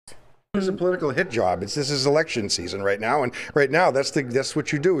It's a political hit job. This is election season right now, and right now that's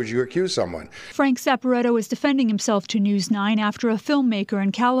what you do, is you accuse someone. Frank Saporetto is defending himself to News 9 after a filmmaker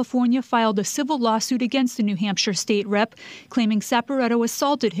in California filed a civil lawsuit against the New Hampshire state rep, claiming Saporetto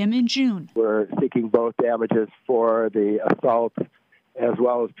assaulted him in June. We're seeking both damages for the assault as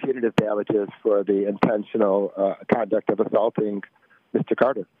well as punitive damages for the intentional conduct of assaulting Mr.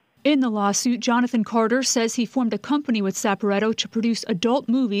 Carter. In the lawsuit, Jonathan Carter says he formed a company with Saporetto to produce adult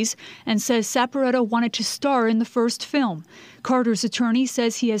movies and says Saporetto wanted to star in the first film. Carter's attorney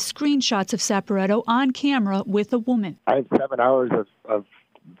says he has screenshots of Saporetto on camera with a woman. I have 7 hours of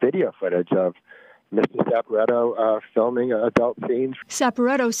video footage of Mr. Saporetto filming adult scenes.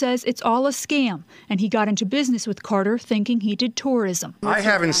 Saporetto says it's all a scam, and he got into business with Carter thinking he did tourism. I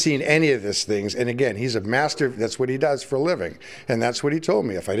haven't seen any of these things, and again, he's a master. That's what he does for a living, and that's what he told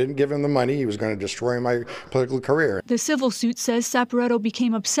me. If I didn't give him the money, he was going to destroy my political career. The civil suit says Saporetto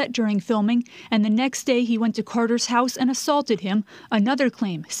became upset during filming, and the next day he went to Carter's house and assaulted him, another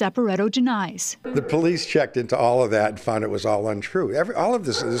claim Saporetto denies. The police checked into all of that and found it was all untrue. All of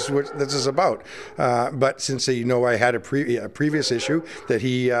this is what this is about. But since I had a previous issue that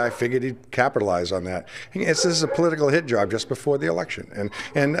I figured he'd capitalize on that. This is a political hit job just before the election,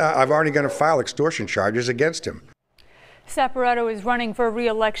 and I've already going to file extortion charges against him. Saporetto is running for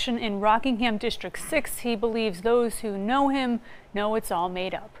re-election in Rockingham District 6. He believes those who know him know it's all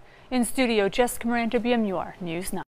made up. In studio, Jessica Moran, WMUR News 9.